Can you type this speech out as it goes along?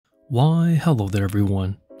Why, hello there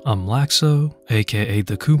everyone. I'm Laxow, aka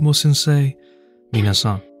the Kumo Sensei.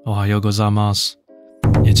 Minasan, ohayou gozaimasu.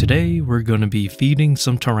 And today we're going to be feeding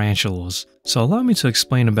some tarantulas. So allow me to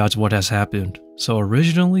explain about what has happened. So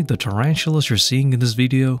originally the tarantulas you're seeing in this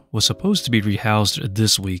video was supposed to be rehoused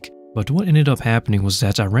this week. But what ended up happening was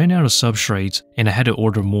that I ran out of substrate and I had to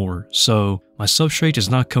order more. So my substrate is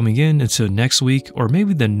not coming in until next week or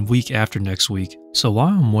maybe the week after next week. So while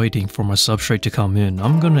I'm waiting for my substrate to come in,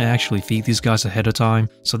 I'm going to actually feed these guys ahead of time.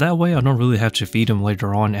 So that way I don't really have to feed them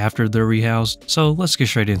later on after they're rehoused. So let's get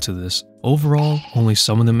straight into this. Overall, only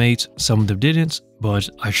some of them ate, some of them didn't. But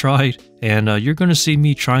I tried, and you're gonna see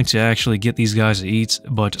me trying to actually get these guys to eat,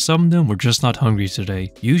 but some of them were just not hungry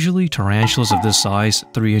today. Usually tarantulas of this size,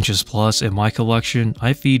 3 inches plus in my collection,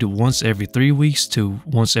 I feed once every 3 weeks to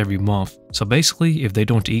once every month. So basically, if they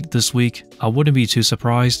don't eat this week, I wouldn't be too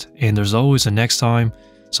surprised, and there's always a next time.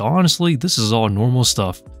 So honestly, this is all normal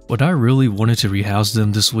stuff. But I really wanted to rehouse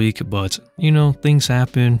them this week, but you know, things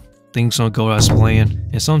happen. Things don't go as planned,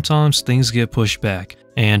 and sometimes things get pushed back.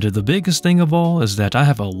 And the biggest thing of all is that I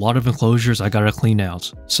have a lot of enclosures I gotta clean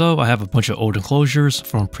out. So I have a bunch of old enclosures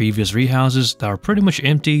from previous rehouses that are pretty much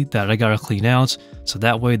empty that I gotta clean out, so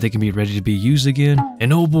that way they can be ready to be used again.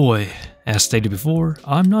 And oh boy, as stated before,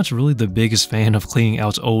 I'm not really the biggest fan of cleaning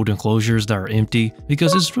out old enclosures that are empty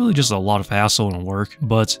because it's really just a lot of hassle and work,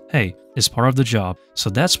 but hey, it's part of the job. So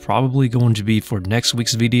that's probably going to be for next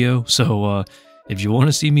week's video, so if you want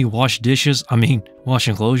to see me wash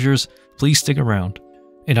enclosures, please stick around.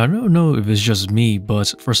 And I don't know if it's just me,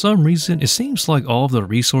 but for some reason, it seems like all of the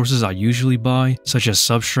resources I usually buy, such as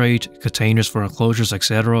substrate, containers for enclosures,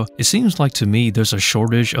 etc., it seems like to me there's a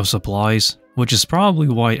shortage of supplies, which is probably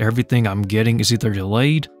why everything I'm getting is either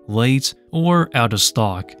delayed, late, or out of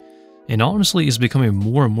stock. And honestly, it's becoming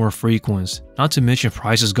more and more frequent, not to mention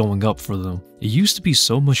prices going up for them. It used to be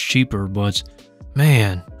so much cheaper, but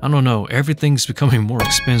man, I don't know, everything's becoming more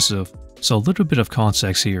expensive. So a little bit of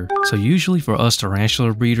context here. So usually for us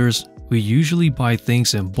tarantula breeders, we usually buy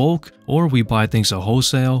things in bulk or we buy things at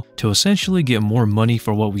wholesale to essentially get more money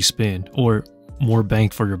for what we spend, or more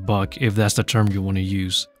bang for your buck if that's the term you want to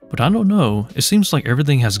use. But I don't know, it seems like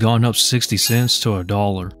everything has gone up 60 cents to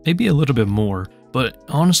 $1, maybe a little bit more. But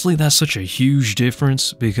honestly, that's such a huge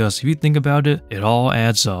difference because if you think about it, it all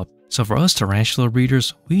adds up. So for us tarantula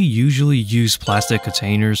breeders, we usually use plastic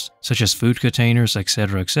containers such as food containers,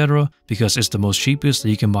 etc, because it's the most cheapest that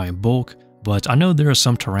you can buy in bulk. But I know there are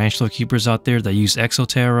some tarantula keepers out there that use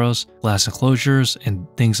exoterras, glass enclosures, and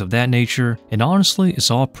things of that nature. And honestly, it's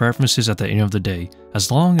all preferences at the end of the day. As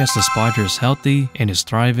long as the spider is healthy and is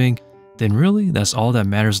thriving, then really that's all that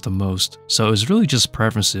matters the most. So it's really just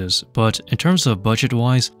preferences, but in terms of budget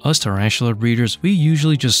wise, us tarantula breeders, we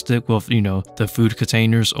usually just stick with, you know, the food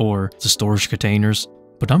containers or the storage containers.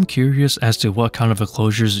 But I'm curious as to what kind of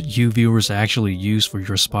enclosures you viewers actually use for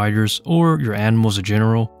your spiders or your animals in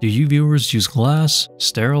general. Do you viewers use glass,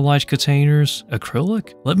 sterilized containers,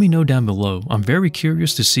 acrylic? Let me know down below. I'm very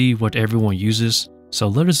curious to see what everyone uses. So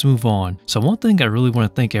let us move on. So one thing I really want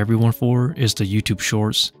to thank everyone for is the YouTube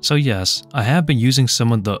Shorts. So yes, I have been using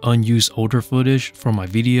some of the unused older footage from my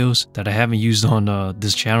videos that I haven't used on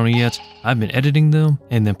this channel yet. I've been editing them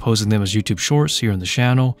and then posting them as YouTube Shorts here on the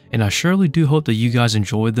channel, and I surely do hope that you guys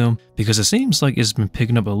enjoyed them because it seems like it's been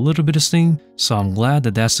picking up a little bit of steam, so I'm glad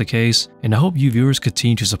that that's the case, and I hope you viewers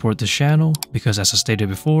continue to support this channel because as I stated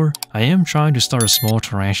before, I am trying to start a small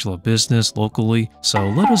tarantula business locally, so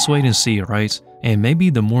let us wait and see, right? And maybe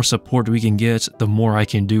the more support we can get, the more I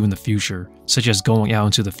can do in the future, such as going out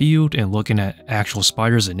into the field and looking at actual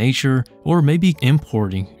spiders in nature, or maybe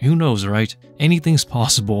importing, who knows, right? Anything's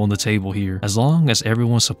possible on the table here, as long as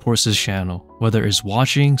everyone supports this channel. Whether it's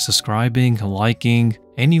watching, subscribing, liking,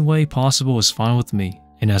 any way possible is fine with me.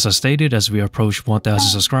 And as I stated, as we approach 1,000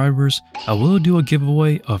 subscribers, I will do a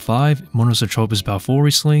giveaway of 5 Monosotropis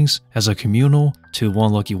balfouri slings as a communal to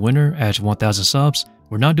one lucky winner at 1,000 subs.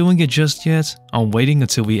 We're not doing it just yet, I'm waiting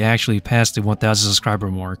until we actually pass the 1,000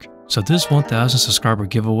 subscriber mark. So this 1,000 subscriber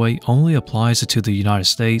giveaway only applies to the United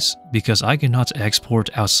States because I cannot export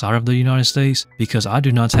outside of the United States because I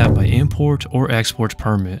do not have my import or export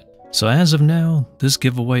permit. So as of now, this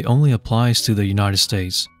giveaway only applies to the United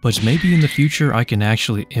States, but maybe in the future I can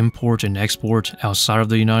actually import and export outside of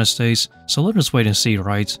the United States, so let us wait and see,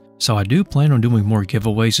 right? So I do plan on doing more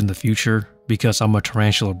giveaways in the future because I'm a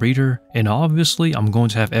tarantula breeder, and obviously I'm going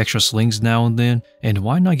to have extra slings now and then, and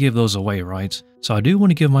why not give those away, right? So I do want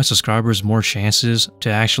to give my subscribers more chances to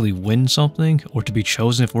actually win something or to be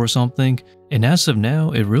chosen for something, and as of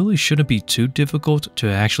now, it really shouldn't be too difficult to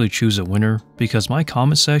actually choose a winner because my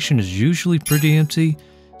comment section is usually pretty empty.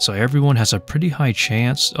 so everyone has a pretty high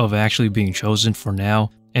chance of actually being chosen for now,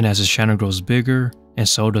 and as his channel grows bigger, and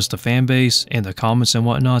so does the fan base and the comments and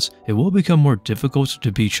whatnot, it will become more difficult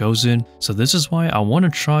to be chosen. So this is why I want to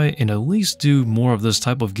try and at least do more of this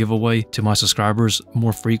type of giveaway to my subscribers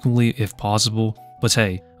more frequently if possible. But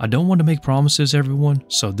hey, I don't want to make promises, everyone,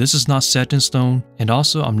 so this is not set in stone, and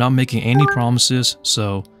also I'm not making any promises,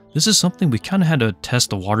 so this is something we kind of had to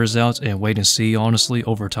test the waters out and wait and see honestly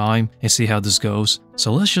over time and see how this goes.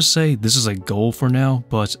 So let's just say this is a goal for now,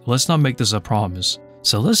 but let's not make this a promise.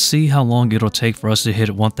 So let's see how long it'll take for us to hit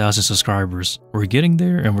 1,000 subscribers. We're getting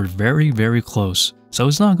there and we're very close. So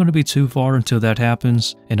it's not going to be too far until that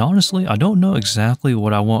happens. And honestly, I don't know exactly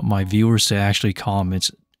what I want my viewers to actually comment.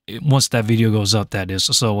 Once that video goes up, that is.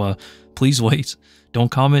 So please wait. Don't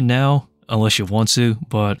comment now unless you want to.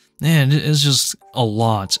 But man, it's just a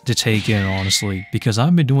lot to take in honestly. Because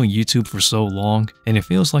I've been doing YouTube for so long and it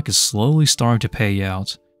feels like it's slowly starting to pay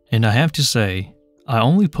out. And I have to say, I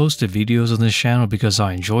only posted videos on this channel because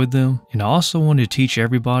I enjoyed them, and I also wanted to teach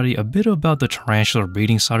everybody a bit about the tarantula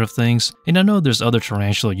breeding side of things. And I know there's other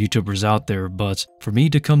tarantula YouTubers out there, but for me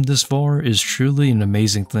to come this far is truly an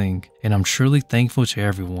amazing thing, and I'm truly thankful to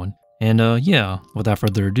everyone. And yeah, without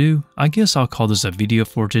further ado, I guess I'll call this a video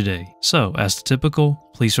for today. So, as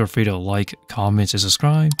typical, please feel free to like, comment, and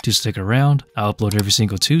subscribe to stick around. I upload every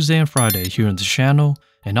single Tuesday and Friday here on the channel,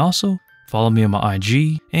 and also follow me on my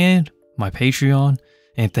IG and my Patreon,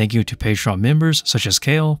 and thank you to Patreon members such as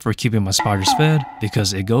Kale for keeping my spiders fed,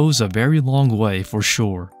 because it goes a very long way for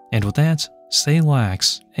sure. And with that, stay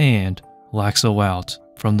lax, and Laxow out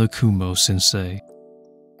from the Kumo Sensei.